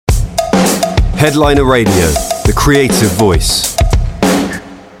Headliner Radio, the creative voice.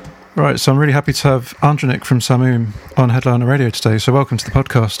 Right, so I'm really happy to have Andronik from Samum on Headliner Radio today. So welcome to the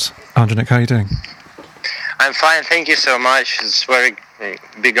podcast. Andronik, how are you doing? I'm fine, thank you so much. It's a very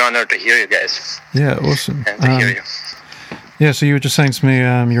big honor to hear you guys. Yeah, awesome. And to hear you. Yeah, so you were just saying to me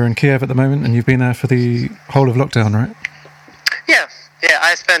you're in Kiev at the moment and you've been there for the whole of lockdown, right? Yeah,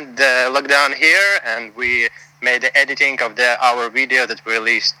 I spent the lockdown here and we made the editing of our video that we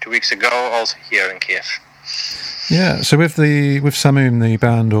released 2 weeks ago, also here in Kiev. Yeah, so with Samum, the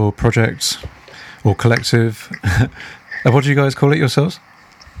band or project or collective, what do you guys call it yourselves?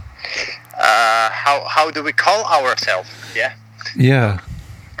 How do we call ourselves? Yeah. Yeah.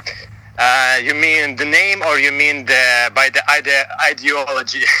 You mean the name, or you mean by the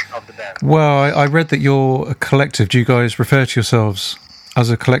ideology of the band? Well, I read that you're a collective. Do you guys refer to yourselves as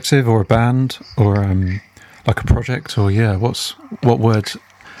a collective or a band or like a project, or what word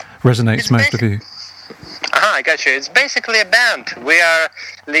resonates most with you? I got you. It's basically a band. We are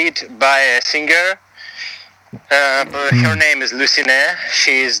led by a singer. Her name is Lucine.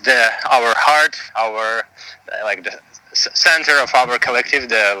 She is our heart, the center of our collective,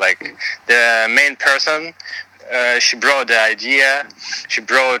 the main person. She brought the idea. She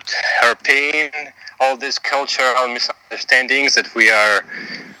brought her pain, all these cultural misunderstandings that we are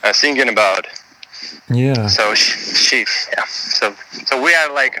singing about. Yeah. So So we are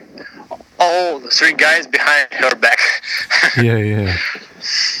like all three guys behind her back. Yeah,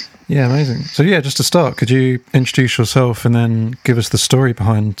 amazing. So yeah, just to start, could you introduce yourself and then give us the story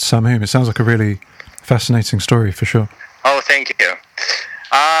behind Samum? It sounds like a really fascinating story for sure. Oh, thank you.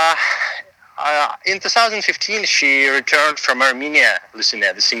 In 2015, she returned from Armenia,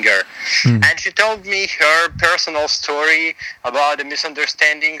 Lucine, the singer, and she told me her personal story about the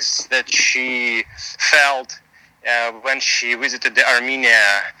misunderstandings that she felt when she visited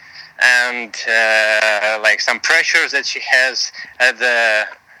Armenia, and some pressures that she has at the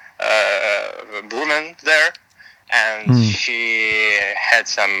women there, and she had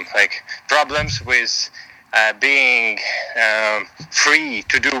some problems with being free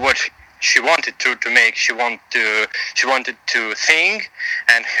to do what she wanted to make. She wanted to think,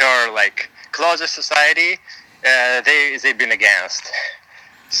 and her closest society they've been against.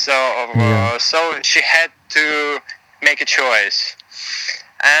 So she had to make a choice,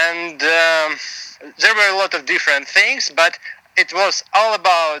 and there were a lot of different things, but it was all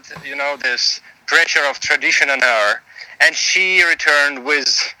about this pressure of tradition on her, and she returned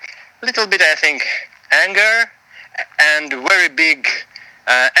with a little bit, I think, anger and very big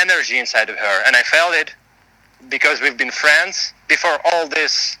energy inside of her, and I felt it because we've been friends before all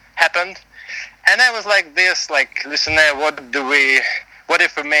this happened, and I was like this, listen, what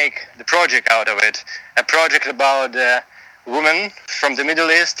if we make the project out of it, a project about a woman from the Middle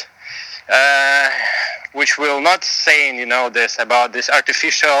East, which will not saying, this about this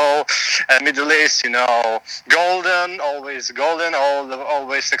artificial Middle East, golden, always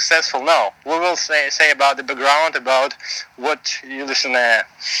successful. No, we will say about the background, about what you listen went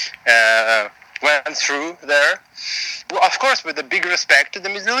through there. Of course, with a big respect to the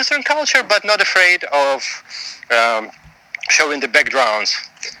Middle Eastern culture, but not afraid of showing the backgrounds.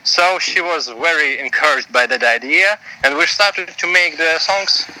 So she was very encouraged by that idea, and we started to make the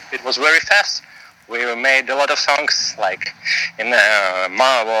songs. It was very fast. We made a lot of songs in a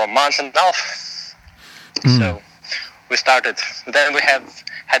month and a half. So we started. Then we had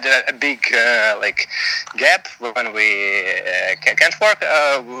a big gap when we can't work.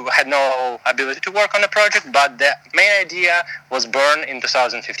 We had no ability to work on the project, but the main idea was born in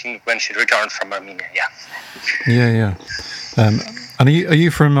 2015 when she returned from Armenia. Yeah. And are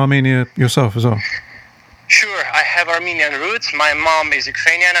you from Armenia yourself as well? Sure, I have Armenian roots. My mom is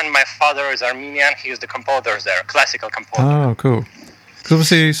Ukrainian and my father is Armenian. He is the composer there, classical composer. Oh, cool. Because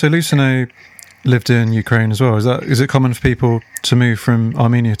obviously, so Lucine lived in Ukraine as well. Is it common for people to move from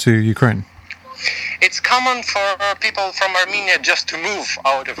Armenia to Ukraine? It's common for people from Armenia just to move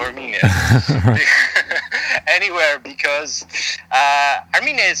out of Armenia anywhere, because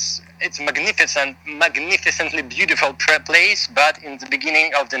Armenia it's magnificently beautiful place, but in the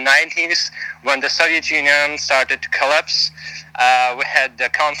beginning of the 90s, when the Soviet Union started to collapse, we had the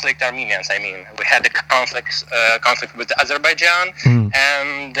conflict, Armenians, we had the conflict with Azerbaijan,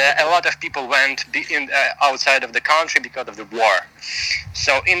 and a lot of people went outside of the country because of the war.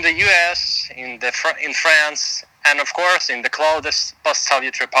 So in the US, in France, and of course in the closest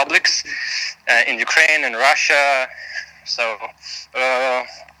post-Soviet republics, in Ukraine and Russia, so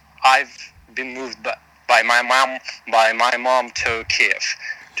I've been moved by my mom to Kiev,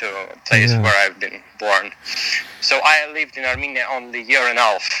 to a place where I've been born. So I lived in Armenia only a year and a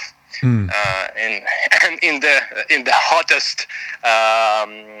half. in the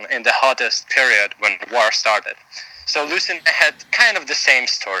hottest period when war started. So Lucina had kind of the same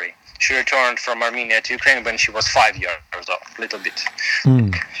story. She returned from Armenia to Ukraine when she was 5 years old, a little bit.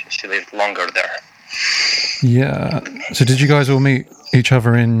 She lived longer there. Yeah. So did you guys all meet each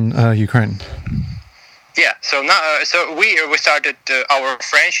other in Ukraine? Yeah. So now, we started our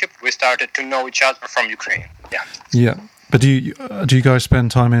friendship. We started to know each other from Ukraine. Yeah. Yeah. But do you guys spend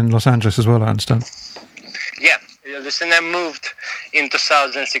time in Los Angeles as well? I understand. Yeah. Lucina moved in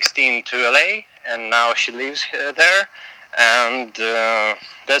 2016 to LA, and now she lives there. And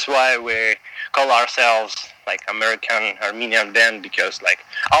that's why we call ourselves like American Armenian band, because like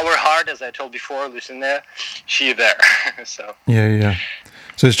our heart, as I told before, Lucina, she there. So yeah.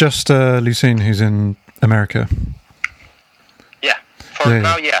 So it's just Lucine who's in America. Yeah,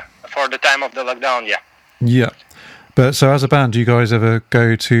 now, yeah. For the time of the lockdown, yeah. Yeah, but so as a band, do you guys ever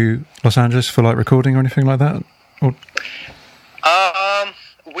go to Los Angeles for like recording or anything like that? Or...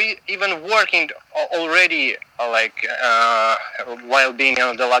 We even working already while being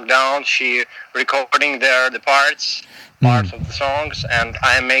on the lockdown. She recording there the parts of the songs, and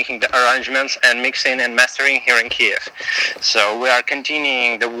I'm making the arrangements and mixing and mastering here in Kiev. So we are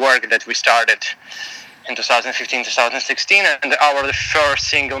continuing the work that we started in 2015, 2016, and the first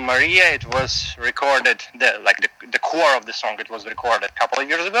single, Maria, it was recorded, the core of the song, it was recorded a couple of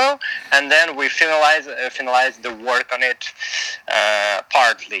years ago, and then we finalized the work on it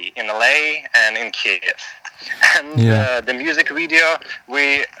partly in LA and in Kiev. And the music video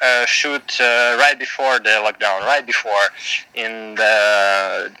we shoot right before the lockdown, in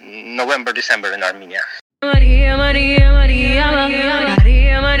the November, December in Armenia. Maria, Maria, Maria,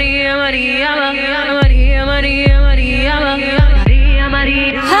 Maria, Maria, Maria, Maria, Maria, Maria, Maria.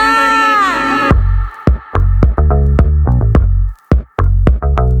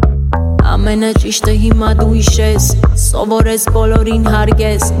 Ամենը ճիշտը հիմա դու հիշես, սովորես բոլորին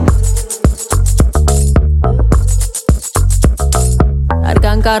հարգես.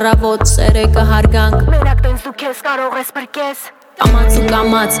 Հարգանք առավոտ, սերեկը հարգանք. Մենակ տենց դու քեզ կարող ես բրկես. Կամաց ու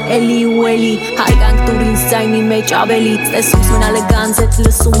կամաց, էլի ու էլի. Հարգանք դուր ինձ ձայնի մեջ ավելի. Տեսուց մնալը գանձետ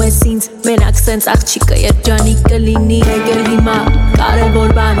լսում ես ինձ. Մենակ սենց աղջիկը երջանիկ կլինի. Եկել հիմա, կարևոր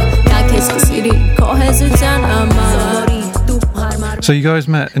բան. Նա քեզ կսիրի, քո հեզության համար. So you guys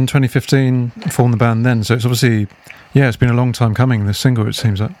met in 2015, formed the band then, so it's obviously, it's been a long time coming, this single, it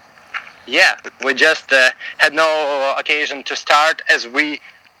seems like. Yeah, we just had no occasion to start as we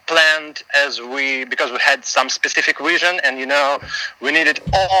planned, because we had some specific vision, and we needed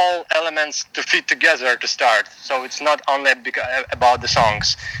all elements to fit together to start. So it's not only about the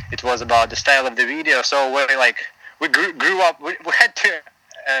songs, it was about the style of the video. So we grew up, we had to,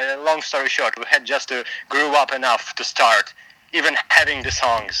 long story short, we had just to grow up enough to start even having the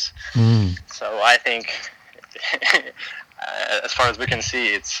songs. So I think as far as we can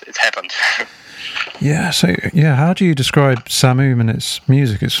see, it's happened. How do you describe Samum and its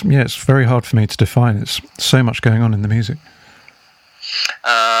music? It's very hard for me to define. It's so much going on in the music.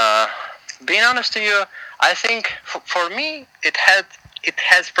 Being honest to you, I think for me it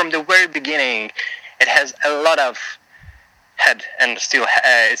has from the very beginning, it has a lot of had and still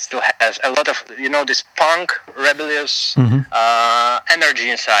it still has a lot of this punk rebellious energy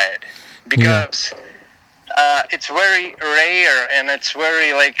inside, because it's very rare and it's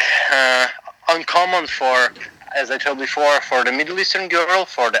very uncommon for, as I told before, for the Middle Eastern girl,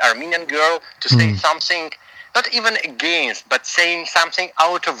 for the Armenian girl to say something not even against, but saying something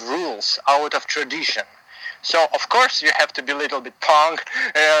out of rules, out of tradition. So of course you have to be a little bit punk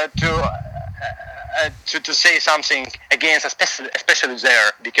to say something against, especially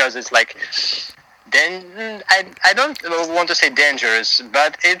there, because it's then I don't want to say dangerous,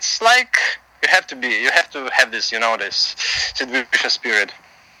 but it's you have to have this, this Sidvisha spirit.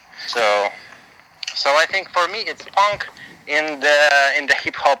 So I think for me it's punk in the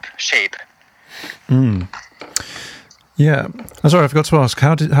hip hop shape. Yeah. Sorry, I forgot to ask.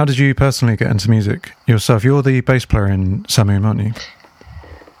 How did you personally get into music yourself? You're the bass player in Samum, aren't you?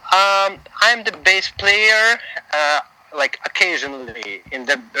 I'm the bass player, occasionally in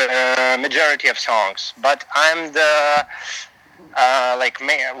the majority of songs, but I'm the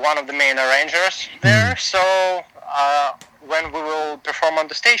one of the main arrangers there. So when we will perform on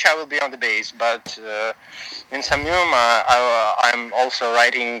the stage, I will be on the bass. But in Samum, I'm also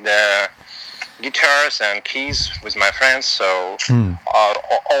writing the guitars and keys with my friends. So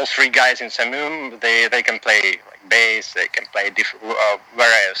all three guys in Samum, they can play bass, they can play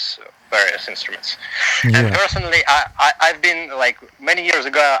various instruments. Yeah. And personally, I've been many years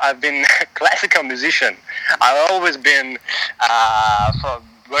ago, I've been a classical musician. I've always been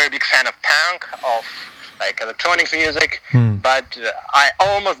very big fan of punk, of like electronic music, but I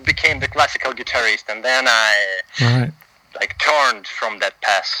almost became the classical guitarist, and then I like turned from that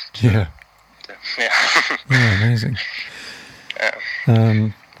path. Yeah. Amazing.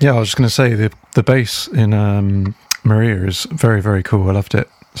 I was just going to say the bass in Maria is very, very cool. I loved it.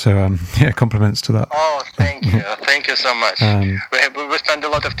 So compliments to that. Oh, thank you, thank you so much. We spent a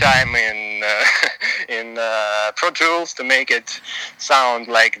lot of time in Pro Tools to make it sound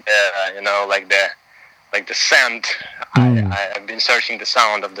like the sand. I've been searching the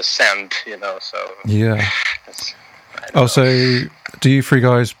sound of the sand, So yeah. So do you three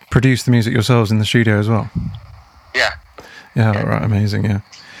guys produce the music yourselves in the studio as well? Yeah. Yeah. Right. Amazing.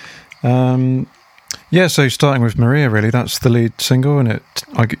 Yeah. So starting with Maria, really, that's the lead single, and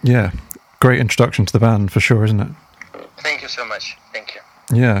great introduction to the band for sure, isn't it? Thank you so much. Thank you.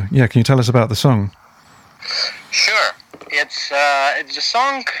 Yeah. Can you tell us about the song? Sure. It's a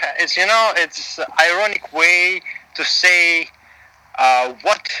song. It's ironic way to say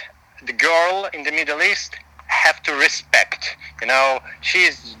what the girl in the Middle East have to respect.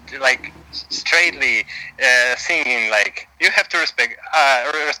 She's like straightly singing like, you have to respect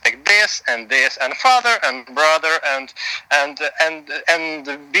this and this and father and brother and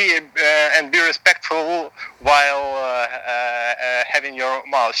be respectful while having your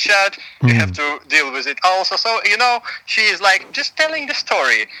mouth shut. You have to deal with it also. So she is like just telling the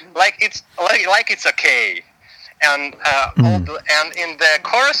story like it's okay. And and in the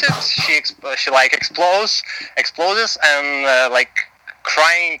choruses she like explodes and like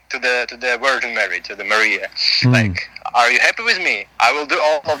crying to the Virgin Mary, to the Maria, like, are you happy with me? I will do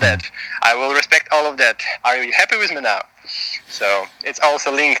all of that. I will respect all of that. Are you happy with me now? So it's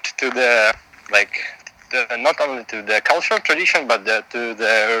also linked to the not only to the cultural tradition but to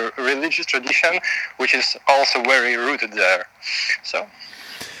the religious tradition, which is also very rooted there. So.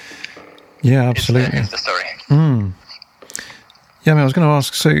 Yeah, absolutely. It's the story. Yeah, I was going to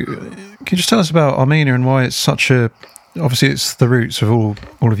ask, so can you just tell us about Armenia and why it's such a... Obviously, it's the roots of all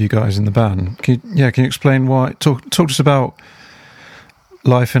of you guys in the band. Can you explain why... Talk to us about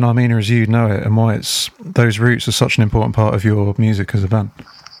life in Armenia as you know it and why those roots are such an important part of your music as a band.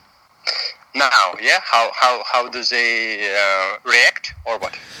 Now, how do they react or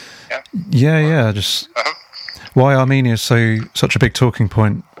what? Yeah. Just why Armenia is such a big talking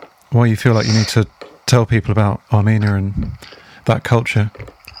point. Why you feel like you need to tell people about Armenia and that culture.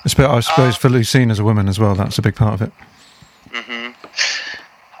 I suppose for Lucine as a woman as well, that's a big part of it.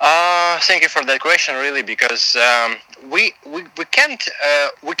 Thank you for that question, really, because we can't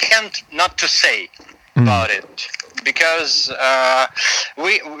not to say about it, because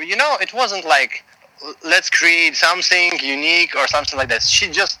it wasn't like let's create something unique or something like that. She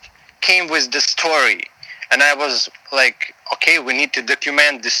just came with the story. And I was like, okay, we need to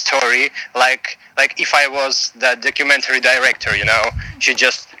document this story like if I was the documentary director, She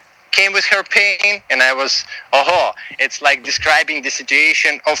just came with her pain, and I was, it's like describing the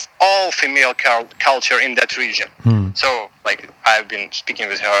situation of all female culture in that region. So, like, I've been speaking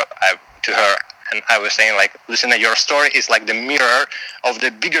with her, to her, and I was saying, like, listen, your story is like the mirror of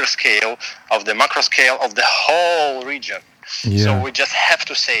the bigger scale, of the macro scale of the whole region. Yeah. So we just have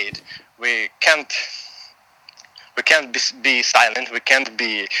to say it. We can't be silent. We can't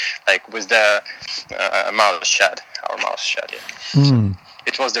be like with the mouth shut. Our mouth shut. Yeah. So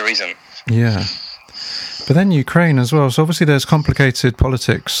it was the reason. Yeah. But then Ukraine as well. So obviously there's complicated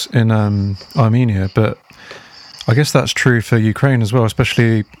politics in Armenia, but I guess that's true for Ukraine as well,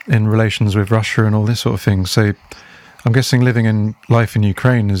 especially in relations with Russia and all this sort of thing. So I'm guessing living in life in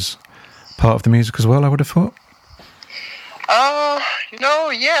Ukraine is part of the music as well, I would have thought.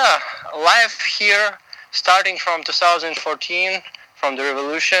 Yeah. Life here, starting from 2014, from the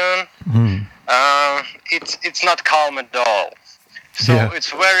revolution, it's not calm at all. So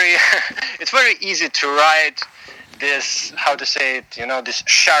it's very easy to write this, how to say it, this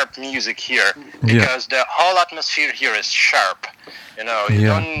sharp music here, because the whole atmosphere here is sharp. You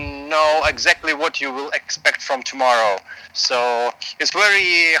don't know exactly what you will expect from tomorrow. So it's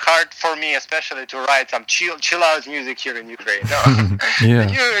very hard for me, especially, to write some chill out music here in Ukraine.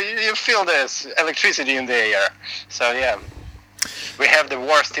 You feel this electricity in the air. So we have the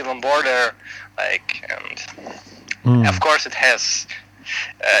war still on border, and of course it has.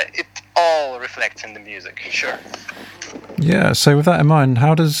 It all reflects in the music, sure. Yeah. So with that in mind,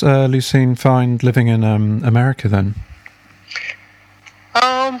 how does Lucine find living in America then?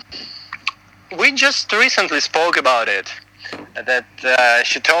 We just recently spoke about it. That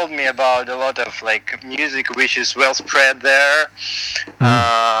she told me about a lot of music which is well spread there.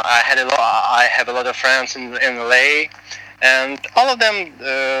 I have a lot of friends in LA, and all of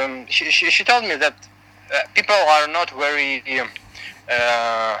them. She told me that people are not very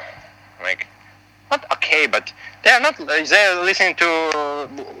like not okay, but they're They're listening to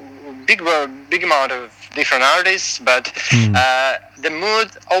big amount of different artists, but the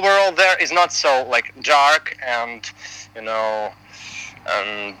mood overall there is not so like dark and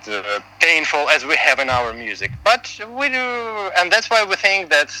painful as we have in our music. But we do, and that's why we think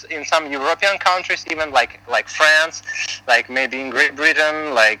that in some European countries, even like France, like maybe in Great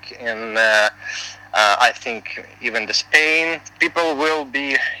Britain, like in I think even the Spain, people will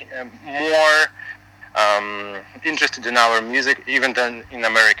be more interested in our music even than in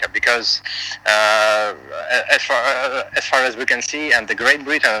America, because as far as we can see, and the Great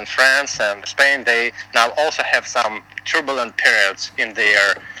Britain and France and Spain, they now also have some turbulent periods in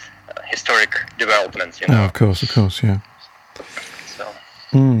their historic developments. Oh, of course, yeah. So.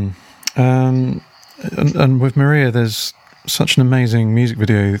 And with Maria, there's such an amazing music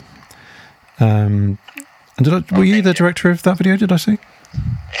video. And were you the director of that video? Did I see?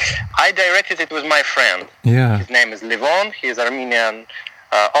 I directed it with my friend. Yeah. His name is Levon. He's Armenian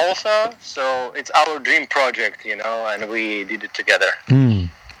also. So it's our dream project, and we did it together.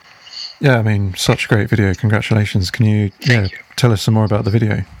 Yeah, I mean, such a great video. Congratulations. Can you, tell us some more about the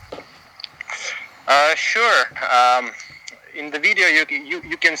video? Sure. In the video,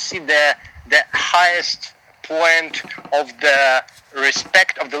 you can see the highest point of the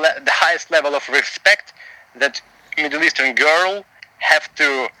respect, of the highest level of respect that Middle Eastern girl have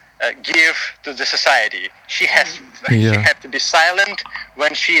to give to the society. She has to be silent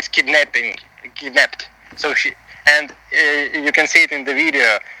when she is kidnapped. So you can see it in the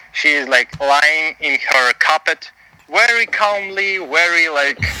video. She is like lying in her carpet, very calmly, very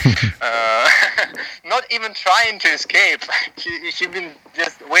like not even trying to escape. She's been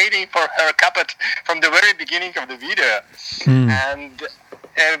just waiting for her carpet from the very beginning of the video. And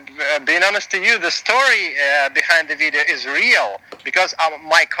being honest to you, the story behind the video is real, because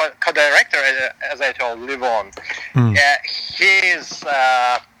my co-director, as I told Levon,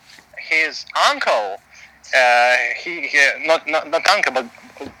 his uncle, not uncle, but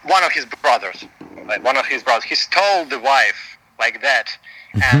one of his brothers, he stole the wife like that,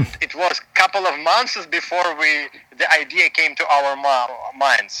 and it was a couple of months before the idea came to our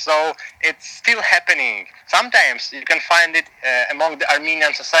minds. So it's still happening. Sometimes you can find it among the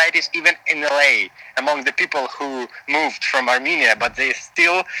Armenian societies, even in LA, among the people who moved from Armenia, but they're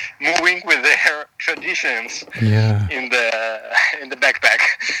still moving with their traditions in the backpack.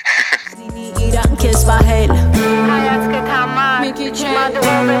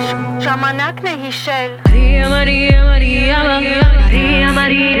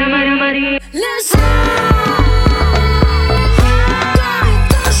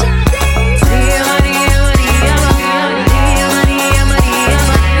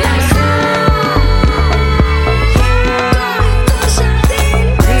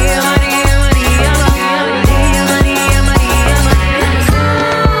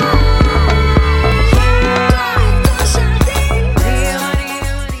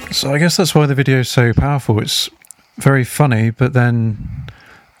 So I guess that's why the video is so powerful. It's very funny, but then,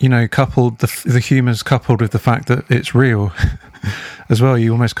 coupled the humour's coupled with the fact that it's real as well.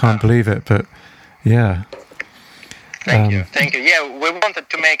 You almost can't believe it, but yeah. Thank you. Yeah, we wanted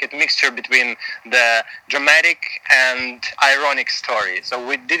to make a mixture between the dramatic and ironic story. So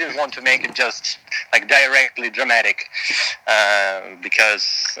we didn't want to make it just like directly dramatic,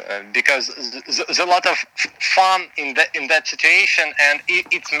 because there's a lot of fun in that situation, and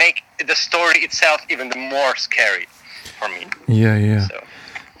it's make the story itself even more scary for me. Yeah. So.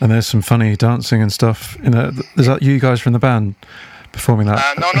 And there's some funny dancing and stuff. Is that you guys from the band performing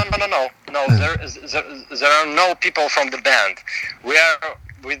that? No. There are no people from the band. We are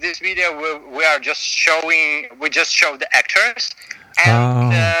with this video. We just show the actors,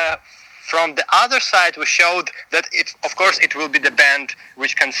 and from the other side we showed that it will be the band,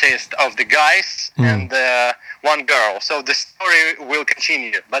 which consists of the guys and one girl. So the story will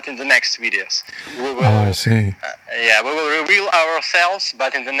continue, but in the next videos we will. I see. We will reveal ourselves,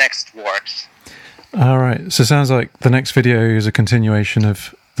 but in the next works. All right. So it sounds like the next video is a continuation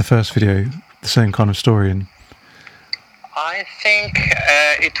of the first video, the same kind of story. And I think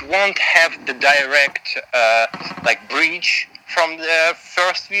it won't have the direct bridge from the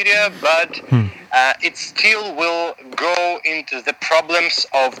first video, but it still will go into the problems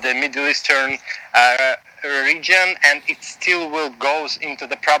of the Middle Eastern region, and it still will goes into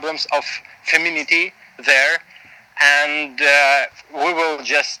the problems of femininity there, and we will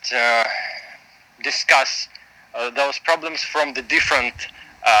just discuss those problems from the different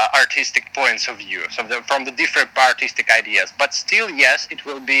artistic points of view, so from the different artistic ideas. But still, yes, it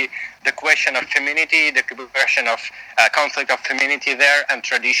will be the question of femininity, the question of conflict of femininity there and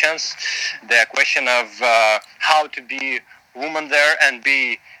traditions, the question of how to be woman there and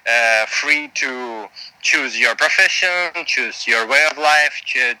be free to choose your profession, choose your way of life,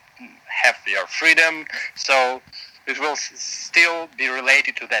 have your freedom. So it will still be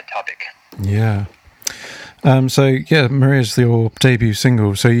related to that topic. Yeah. So yeah, Maria's your debut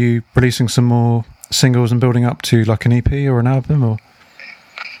single. So are you releasing some more singles and building up to like an EP or an album, or?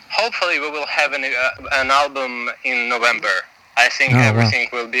 Hopefully we will have an album in November. I think everything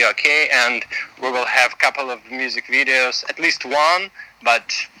will be okay, and we will have a couple of music videos, at least one,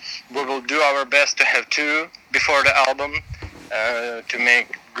 but we will do our best to have two before the album, to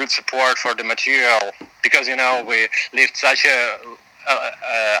make good support for the material, because we lived such a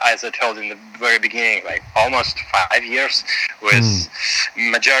as I told in the very beginning, like almost 5 years with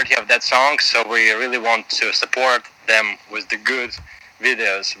majority of that song, so we really want to support them with the good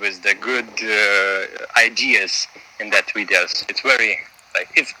videos, with the good ideas in that videos. It's very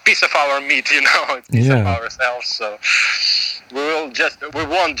it's a piece of our meat, it's a piece of ourselves. So we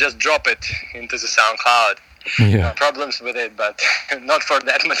won't just drop it into the SoundCloud. Yeah. No problems with it, but not for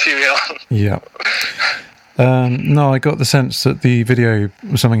that material. Yeah. No, I got the sense that the video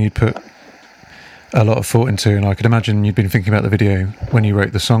was something you'd put a lot of thought into, and I could imagine you'd been thinking about the video when you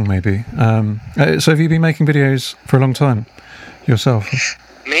wrote the song, maybe. So have you been making videos for a long time yourself?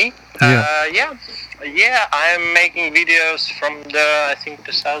 Me? Yeah. Yeah, I'm making videos from I think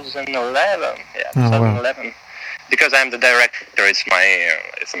 2011. Yeah, 2011. Wow. Because I'm the director, it's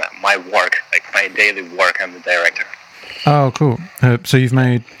my work, like my daily work. I'm the director. Oh, cool. So have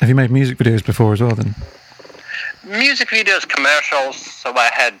you made music videos before as well, then? Music videos, commercials, so I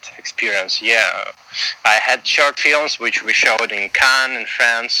had experience, yeah. I had short films which we showed in Cannes in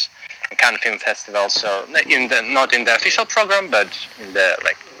France, Cannes Film Festival, so not in the official program, but in the,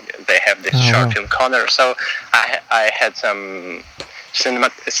 they have this short film corner, so I had some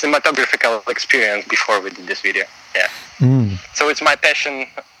cinematographical experience before we did this video, yeah. So it's my passion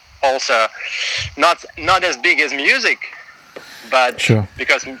also, not as big as music, but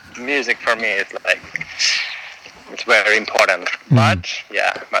because music for me is it's very important. But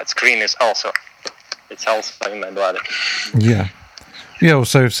screen is also in my blood. Yeah. Yeah,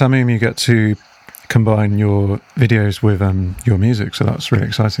 also Samum, you get to combine your videos with your music, so that's really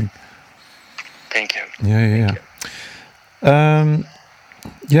exciting. Thank you.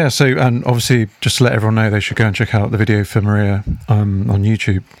 Yeah, so, and obviously just to let everyone know, they should go and check out the video for Maria on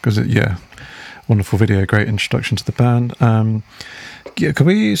YouTube, because wonderful video, great introduction to the band. Could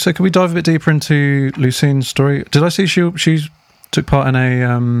we dive a bit deeper into Lucine's story? Did I see she took part in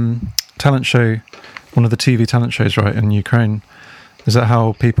a talent show, one of the TV talent shows, right, in Ukraine? Is that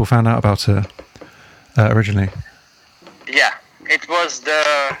how people found out about her originally? Yeah, it was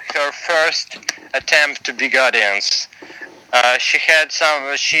her first attempt to big audience. She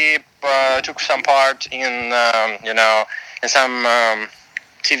took some part in some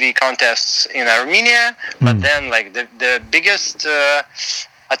TV contests in Armenia, but then the biggest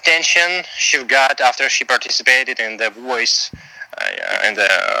attention she got after she participated in the Voice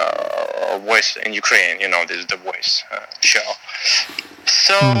Voice in Ukraine. This is the Voice show.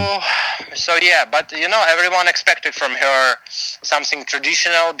 So yeah, but everyone expected from her something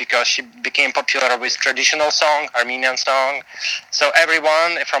traditional, because she became popular with traditional song, Armenian song. So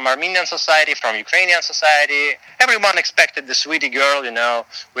everyone from Armenian society, from Ukrainian society, everyone expected the sweetie girl,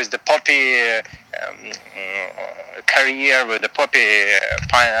 with the poppy career, with the poppy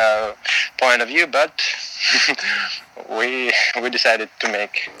point of view. But we decided to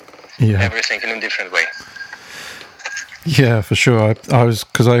make everything in a different way. Yeah, for sure. I was,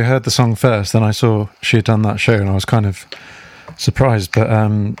 because I heard the song first, then I saw she had done that show, and I was kind of surprised. But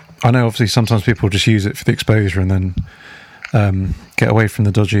I know obviously sometimes people just use it for the exposure and then get away from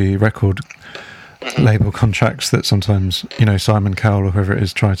the dodgy record label contracts that sometimes Simon Cowell or whoever it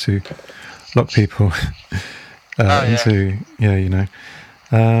is try to lock people into.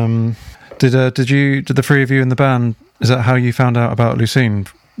 Did the three of you in the band? Is that how you found out about Lucine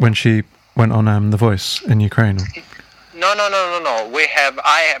when she went on The Voice in Ukraine? No.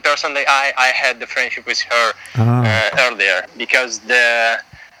 I personally had the friendship with her earlier, because the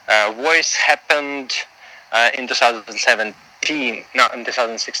Voice happened in 2017, not in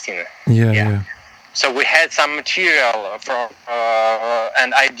 2016. Yeah. So we had some material from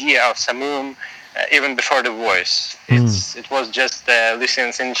an idea of Samum even before the voice. It was just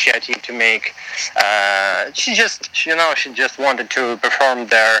Lucien's initiative to make. She just wanted to perform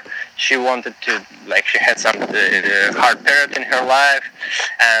there. She wanted to, she had some hard period in her life,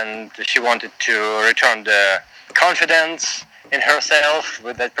 and she wanted to return the confidence in herself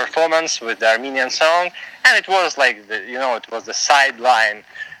with that performance, with the Armenian song, and it was it was the sideline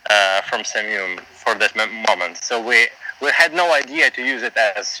from Semyum for that moment. So we had no idea to use it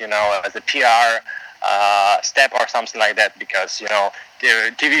as as a PR step or something like that, because the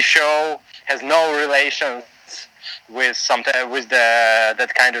TV show has no relations with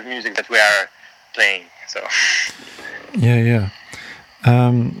that kind of music that we are playing. So yeah.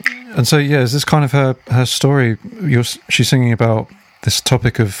 And so, is this kind of her story? She's singing about this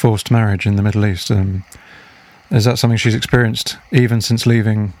topic of forced marriage in the Middle East. Is that something she's experienced even since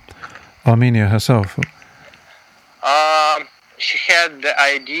leaving Armenia herself? She had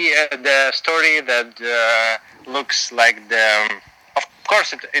the story that looks like of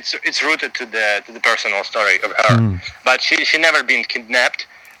course, it's rooted to the personal story of her, but she never been kidnapped.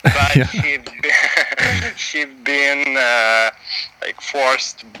 But she'd been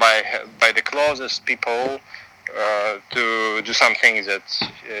forced by the closest people to do some things that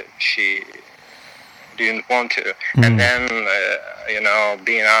she didn't want to, and then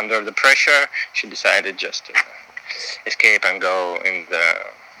being under the pressure, she decided just to escape and go in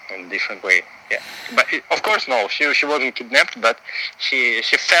a different way. Yeah, but of course, no, she wasn't kidnapped, but she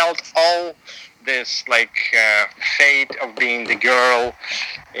felt all this fate of being the girl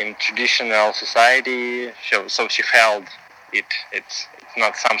in traditional society. So she felt it. It's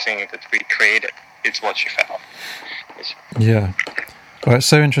not something that we created. It's what she felt. Yeah. Well, it's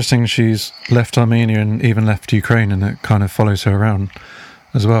so interesting. She's left Armenia and even left Ukraine, and it kind of follows her around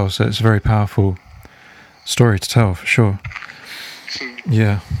as well. So it's a very powerful story to tell, for sure.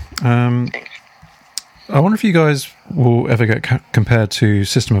 Yeah. I wonder if you guys will ever get compared to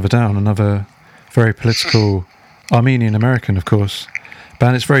System of a Down, another very political Armenian American, of course,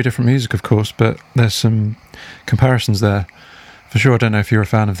 band. It's very different music, of course, but there's some comparisons there for sure. I don't know if you're a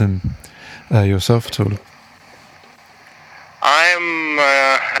fan of them yourself at all. I'm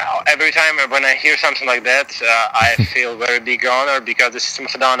every time when I hear something like that, I feel very big honor, because the System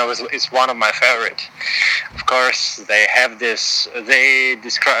of a Down is one of my favorite. Of course, they have this. They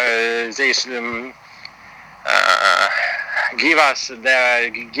describe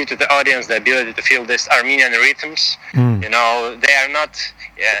give to the audience the ability to feel this Armenian rhythms. They are not.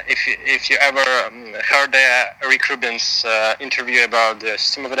 If you ever heard Rick Rubin's interview about the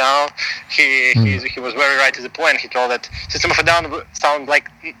System of a Down, he was very right to the point. He told that System of a Down sound like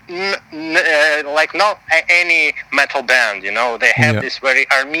not any metal band. They have this very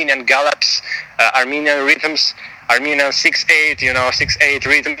Armenian gallops, Armenian rhythms, Armenian 6/8, 6/8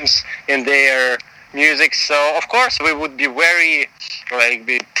 rhythms in their music. So of course we would be very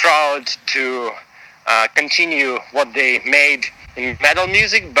be proud to continue what they made in metal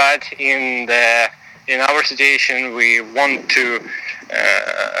music, but in our situation we want to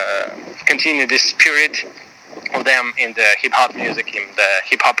continue this spirit of them in the hip hop music, in the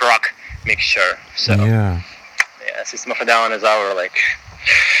hip hop rock mixture. So System of a Down is our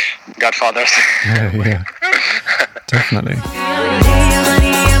godfathers. Yeah. Definitely.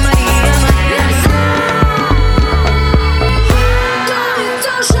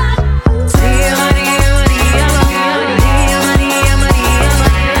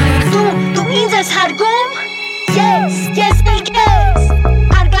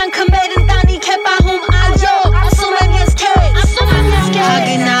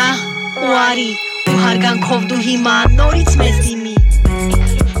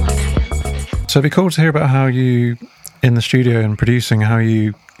 So it'd be cool to hear about how you, in the studio and producing, how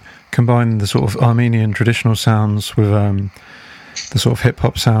you combine the sort of Armenian traditional sounds with the sort of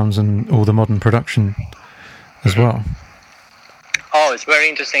hip-hop sounds and all the modern production as well. Oh, it's very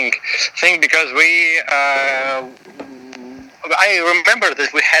interesting thing, because I remember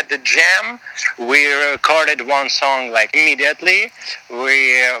that we had the jam. We recorded one song immediately.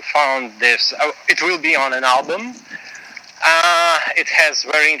 We found this. It will be on an album. It has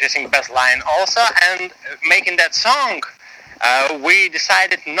very interesting bass line also. And making that song, we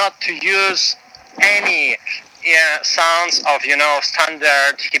decided not to use any sounds of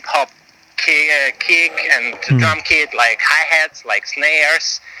standard hip hop kick and drum kit, like hi-hats, like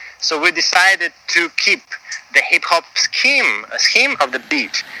snares. So we decided to keep the hip-hop scheme of the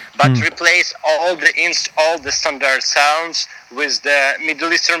beat, but replace all the standard sounds with the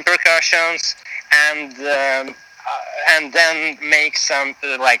Middle Eastern percussions and and then make some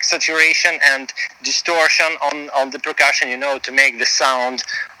like saturation and distortion on the percussion, to make the sound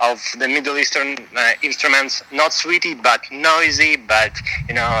of the Middle Eastern instruments not sweety but noisy, but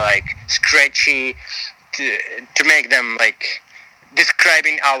like scratchy, to make them like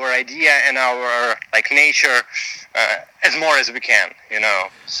describing our idea and our like nature as more as we can,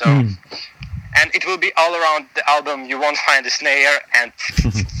 so and it will be all around the album. You won't find a snare and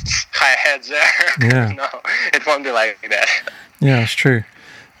hi-hats there. Yeah. No, it won't be like that. Yeah, it's true.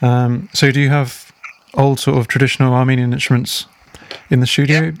 So do you have old sort of traditional Armenian instruments in the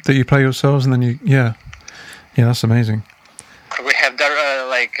studio that you play yourselves, and then yeah, that's amazing. We have the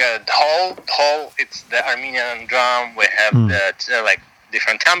whole. It's the Armenian drum. We have the like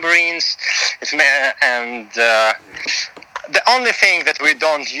different tambourines. And the only thing that we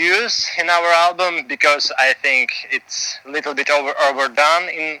don't use in our album, because I think it's a little bit overdone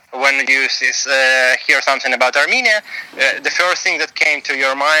when you hear something about Armenia, the first thing that came to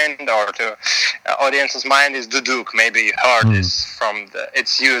your mind or to audience's mind is duduk. Maybe you heard this from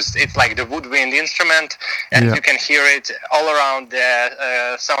it's like the woodwind instrument, and you can hear it all around the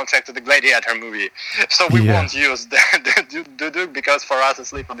soundtrack to the Gladiator movie. So we won't use the duduk, because for us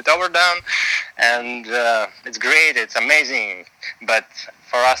it's a little bit overdone, and it's great, it's amazing. But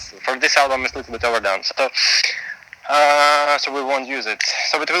for us, for this album, it's a little bit overdone. So we won't use it.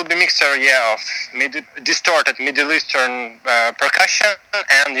 So it will be mixture, of distorted Middle Eastern percussion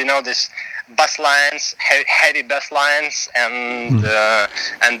and this bass lines, heavy bass lines, and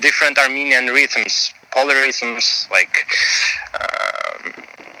different Armenian rhythms, polyrhythms, like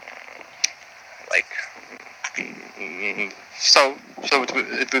So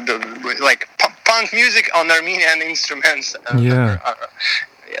it would be like punk music on Armenian instruments.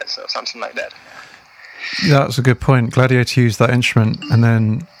 So something like that. Yeah, that's a good point. Gladiator used that instrument, and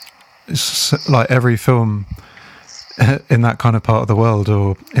then it's like every film in that kind of part of the world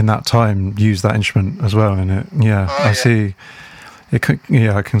or in that time used that instrument as well. And I see. It could,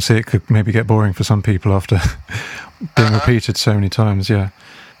 I can see it could maybe get boring for some people after being repeated so many times. Yeah,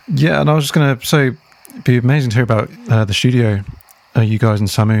 and I was just going to say, it'd be amazing to hear about the studio you guys in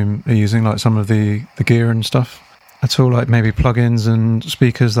Samum are using, like some of the gear and stuff at all, like maybe plugins and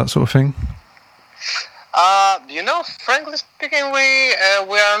speakers, that sort of thing. Frankly speaking, we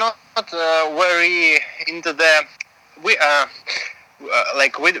are not very into the we don't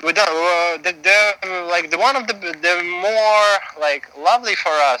like the one of the more like lovely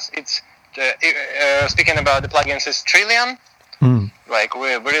for us. It's speaking about the plugins is Trillion. Like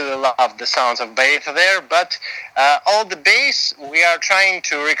we really love the sounds of bass there, but all the bass we are trying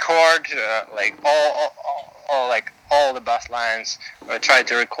to record like all the bass lines. We try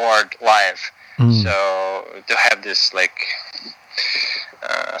to record live, so to have this like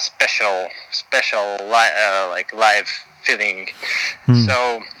special like live feeling.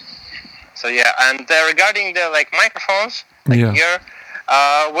 So yeah, and regarding the like microphones here.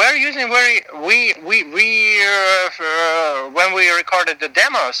 We're using when we recorded the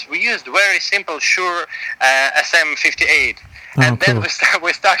demos, we used very simple Shure SM58, and then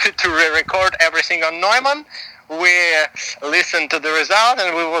we started to re-record everything on Neumann. We listened to the result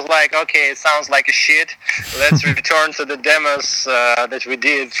and we was like, okay, it sounds like a shit. Let's return to the demos that we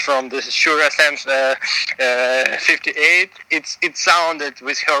did from the Shure SM58. It sounded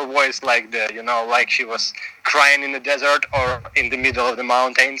with her voice like like she was crying in the desert or in the middle of the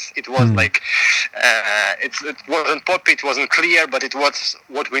mountains. It was like it wasn't poppy, it wasn't clear, but it was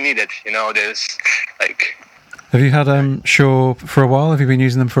what we needed. This like. Have you had Shure for a while? Have you been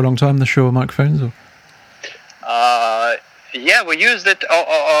using them for a long time? The Shure microphones? Or? We used it.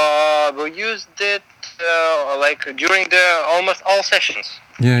 Like during the almost all sessions.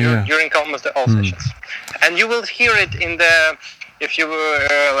 During almost all sessions, and you will hear it in the. If you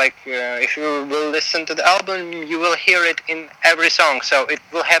if you will listen to the album, you will hear it in every song. So it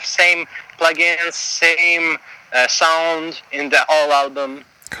will have same plugins, same sound in the whole album.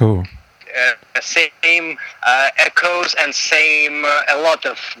 Cool. Same echoes and same a lot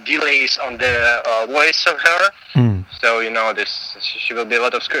of delays on the voice of her. So she will be a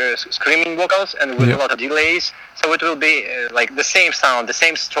lot of screaming vocals and with a lot of delays. So it will be like the same sound, the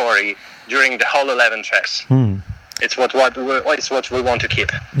same story during the whole 11 tracks. It's what we want to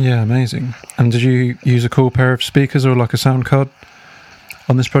keep. Yeah, amazing. And did you use a cool pair of speakers or like a sound card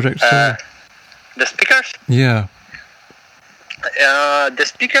on this project? The speakers? Yeah. The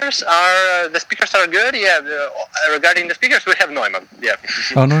speakers are good. Regarding the speakers, we have Neumann. Yeah.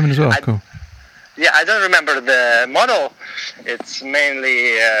 Oh, Neumann as well. Cool. Yeah, I don't remember the model. It's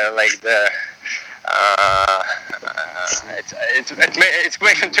mainly like It's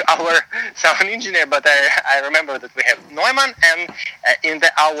question to our sound engineer, but I remember that we have Neumann, and in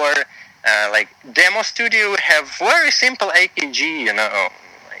our like demo studio we have very simple AKG, you know.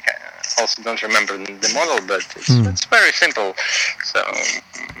 Like I also don't remember the model, but it's very simple. So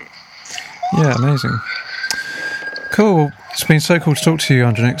yeah, amazing. Cool. It's been so cool to talk to you,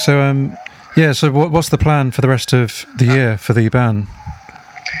 Andronik. So so what's the plan for the rest of the year for the band?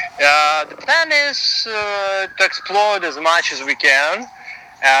 The plan is to explore as much as we can,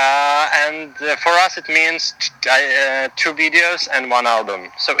 and for us it means 2 videos and 1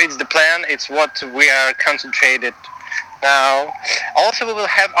 album. So it's the plan, it's what we are concentrated now. Also we will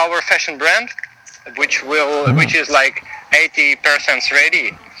have our fashion brand, which is like 80%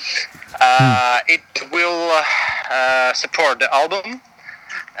 ready. It will support the album.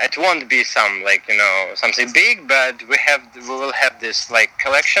 It won't be something big, but we will have this like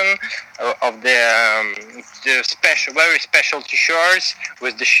collection of the very special t-shirts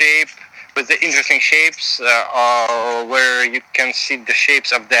with the interesting shapes, where you can see the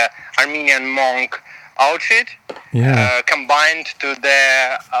shapes of the Armenian monk outfit, combined to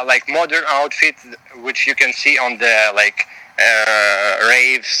the like modern outfit, which you can see on the like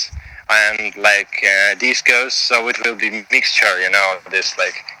raves and like discos. So it will be mixture, this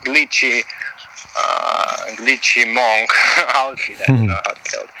like glitchy monk outfit. I don't know how to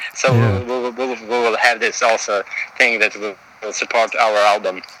call it. So we will have this also thing that will support our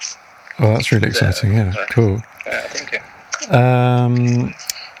album. Oh, that's really exciting. Cool. Thank you. And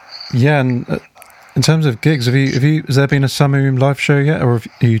in terms of gigs, has there been a Samu live show yet, or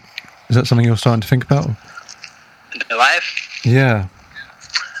is that something you're starting to think about? The live? Yeah.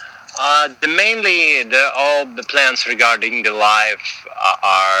 All the plans regarding the live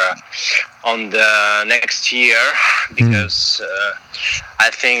are on the next year, because I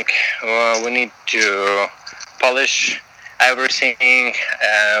think we need to polish everything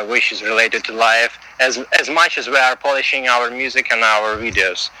which is related to live as much as we are polishing our music and our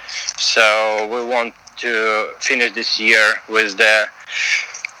videos. So we want to finish this year with the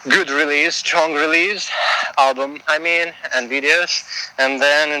strong release album, and videos, and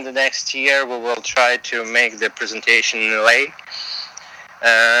then in the next year we will try to make the presentation in LA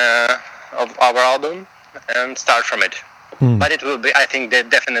of our album and start from it. But it will be, I think that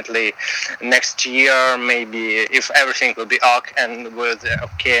definitely next year, maybe if everything will be okay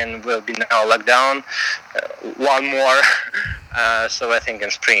and will be now lockdown, one more. So I think in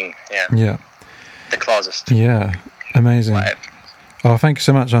spring, the closest. Yeah, amazing. Live. Oh, thank you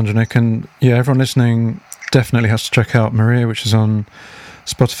so much, Andronik. And everyone listening definitely has to check out Maria, which is on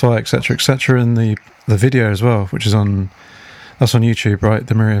Spotify, etc., and the video as well, which is that's on YouTube, right?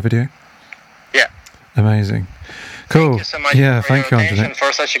 The Maria video. Yeah. Amazing. Cool. Thank you so much thank you, Andronik,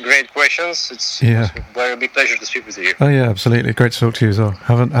 for such great questions. It's a very big pleasure to speak with you. Oh yeah, absolutely. Great to talk to you as well.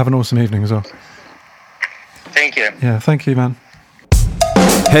 Have an awesome evening as well. Thank you. Yeah, thank you, man.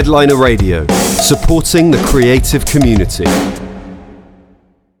 Headliner Radio, supporting the creative community.